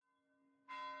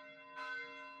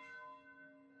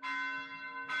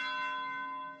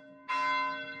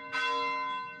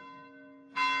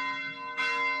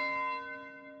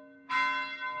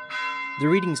The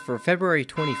readings for February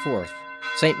 24th,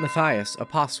 Saint Matthias,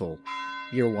 Apostle,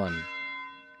 Year 1.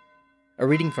 A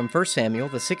reading from 1 Samuel,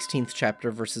 the 16th chapter,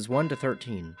 verses 1 to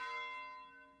 13.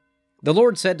 The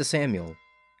Lord said to Samuel,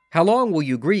 "How long will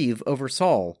you grieve over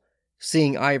Saul,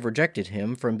 seeing I have rejected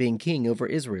him from being king over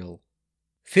Israel?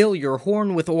 Fill your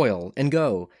horn with oil, and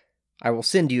go. I will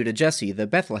send you to Jesse the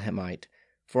Bethlehemite,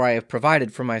 for I have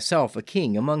provided for myself a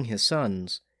king among his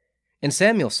sons." And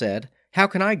Samuel said, "How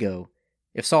can I go?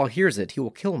 If Saul hears it, he will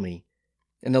kill me."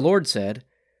 And the Lord said,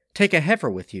 "Take a heifer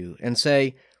with you, and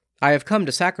say, I have come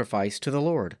to sacrifice to the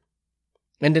Lord.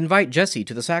 And invite Jesse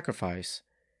to the sacrifice,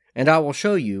 and I will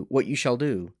show you what you shall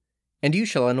do. And you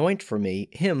shall anoint for me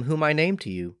him whom I name to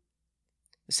you."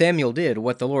 Samuel did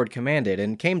what the Lord commanded,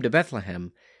 and came to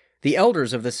Bethlehem. The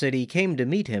elders of the city came to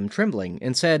meet him, trembling,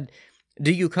 and said,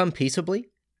 "Do you come peaceably?"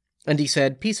 And he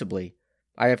said, "Peaceably.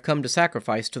 I have come to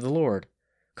sacrifice to the Lord.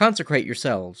 Consecrate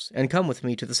yourselves, and come with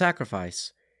me to the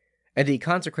sacrifice." And he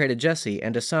consecrated Jesse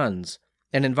and his sons,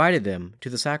 and invited them to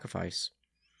the sacrifice.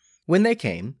 When they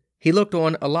came, he looked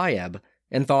on Eliab,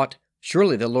 and thought,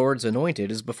 "Surely the Lord's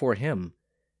anointed is before him."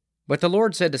 But the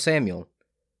Lord said to Samuel,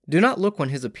 "Do not look on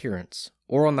his appearance,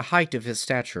 or on the height of his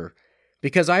stature,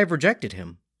 because I have rejected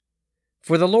him.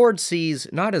 For the Lord sees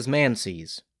not as man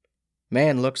sees.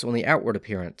 Man looks on the outward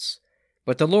appearance,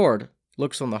 but the Lord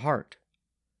looks on the heart."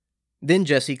 Then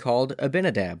Jesse called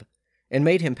Abinadab, and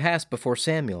made him pass before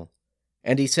Samuel.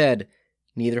 And he said,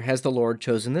 "Neither has the Lord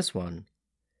chosen this one."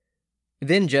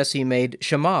 Then Jesse made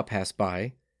Shammah pass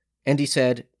by, and he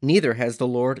said, "Neither has the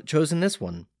Lord chosen this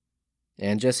one."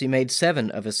 And Jesse made 7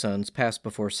 of his sons pass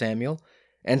before Samuel,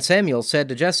 and Samuel said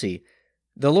to Jesse,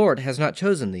 "The Lord has not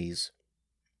chosen these."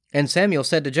 And Samuel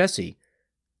said to Jesse,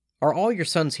 "Are all your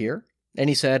sons here?" And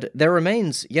he said, "There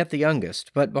remains yet the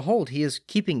youngest, but behold, he is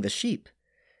keeping the sheep."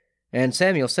 And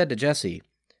Samuel said to Jesse,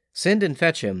 "Send and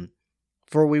fetch him,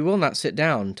 for we will not sit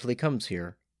down till he comes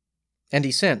here." And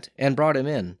he sent, and brought him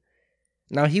in.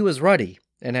 Now he was ruddy,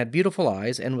 and had beautiful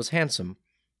eyes, and was handsome.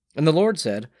 And the Lord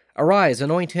said, "Arise,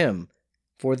 anoint him,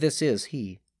 for this is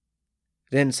he."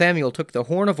 Then Samuel took the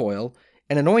horn of oil,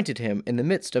 and anointed him in the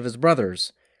midst of his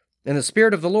brothers. And the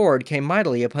Spirit of the Lord came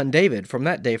mightily upon David from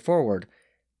that day forward.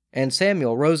 And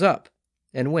Samuel rose up,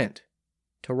 and went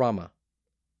to Ramah.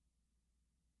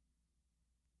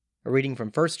 A reading from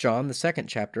 1 John, the 2nd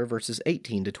chapter, verses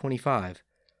 18 to 25.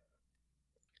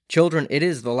 Children, it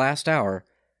is the last hour,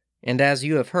 and as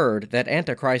you have heard that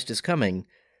Antichrist is coming,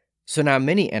 so now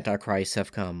many Antichrists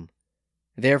have come.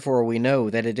 Therefore we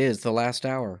know that it is the last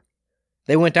hour.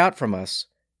 They went out from us,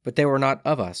 but they were not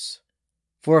of us.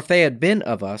 For if they had been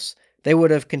of us, they would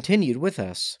have continued with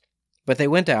us. But they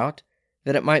went out,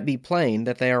 that it might be plain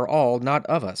that they are all not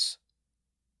of us.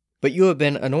 But you have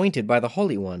been anointed by the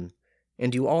Holy One,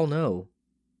 and you all know.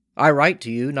 I write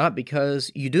to you not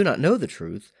because you do not know the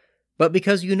truth, but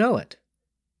because you know it,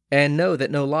 and know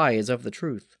that no lie is of the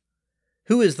truth.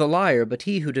 Who is the liar but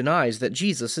he who denies that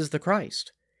Jesus is the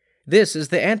Christ? This is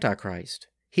the Antichrist,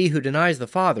 he who denies the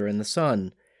Father and the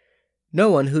Son.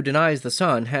 No one who denies the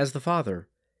Son has the Father.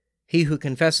 He who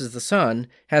confesses the Son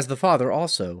has the Father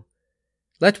also.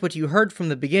 Let what you heard from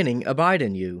the beginning abide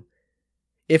in you.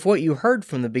 If what you heard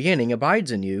from the beginning abides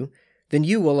in you, then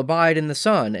you will abide in the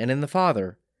Son and in the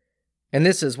Father. And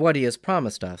this is what he has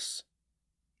promised us,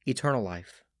 eternal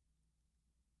life.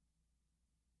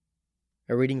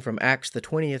 A reading from Acts, the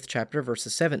 20th chapter,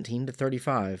 verses 17 to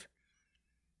 35.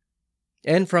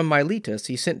 And from Miletus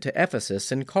he sent to Ephesus,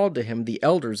 and called to him the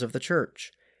elders of the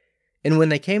church. And when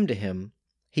they came to him,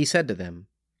 he said to them,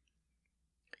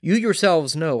 "You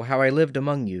yourselves know how I lived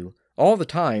among you, all the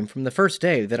time from the first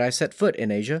day that I set foot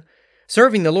in Asia,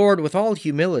 serving the Lord with all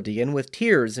humility, and with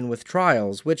tears and with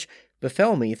trials, which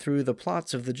befell me through the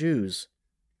plots of the Jews.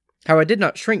 How I did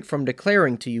not shrink from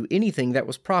declaring to you anything that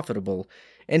was profitable,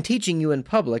 and teaching you in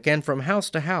public and from house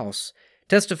to house,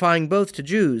 testifying both to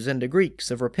Jews and to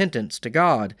Greeks of repentance to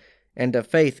God, and of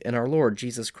faith in our Lord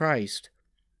Jesus Christ.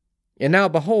 And now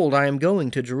behold, I am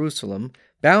going to Jerusalem,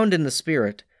 bound in the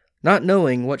Spirit, not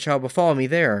knowing what shall befall me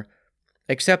there,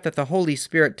 except that the Holy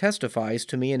Spirit testifies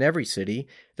to me in every city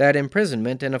that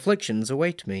imprisonment and afflictions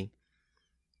await me.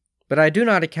 But I do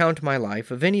not account my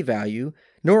life of any value,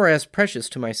 nor as precious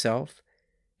to myself,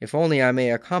 if only I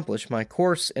may accomplish my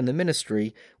course in the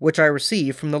ministry which I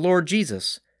receive from the Lord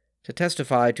Jesus, to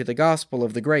testify to the gospel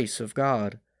of the grace of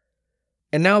God.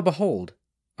 And now behold,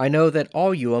 I know that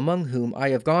all you among whom I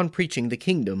have gone preaching the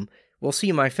kingdom will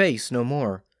see my face no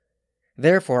more.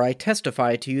 Therefore I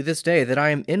testify to you this day that I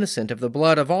am innocent of the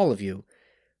blood of all of you,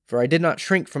 for I did not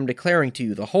shrink from declaring to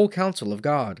you the whole counsel of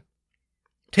God.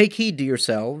 Take heed to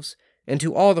yourselves, and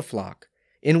to all the flock,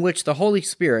 in which the Holy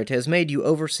Spirit has made you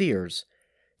overseers,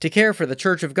 to care for the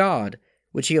church of God,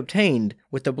 which he obtained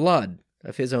with the blood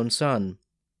of his own Son.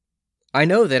 I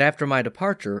know that after my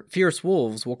departure fierce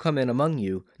wolves will come in among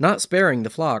you, not sparing the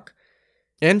flock,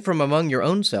 and from among your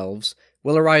own selves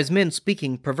will arise men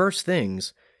speaking perverse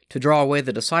things, to draw away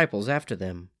the disciples after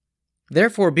them.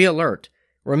 Therefore be alert,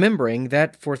 remembering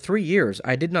that for 3 years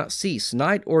I did not cease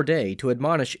night or day to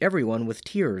admonish everyone with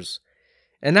tears.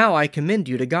 And now I commend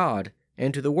you to God,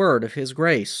 and to the word of his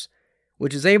grace,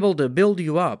 which is able to build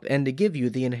you up and to give you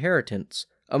the inheritance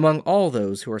among all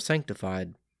those who are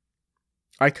sanctified.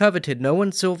 I coveted no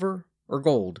one's silver or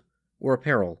gold or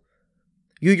apparel.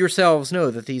 You yourselves know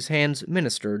that these hands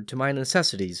ministered to my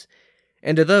necessities,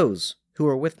 and to those who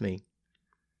are with me.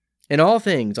 In all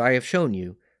things I have shown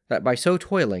you that by so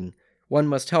toiling one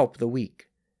must help the weak,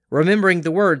 remembering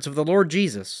the words of the Lord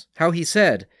Jesus, how he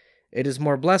said, "It is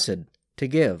more blessed to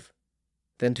give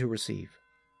than to receive."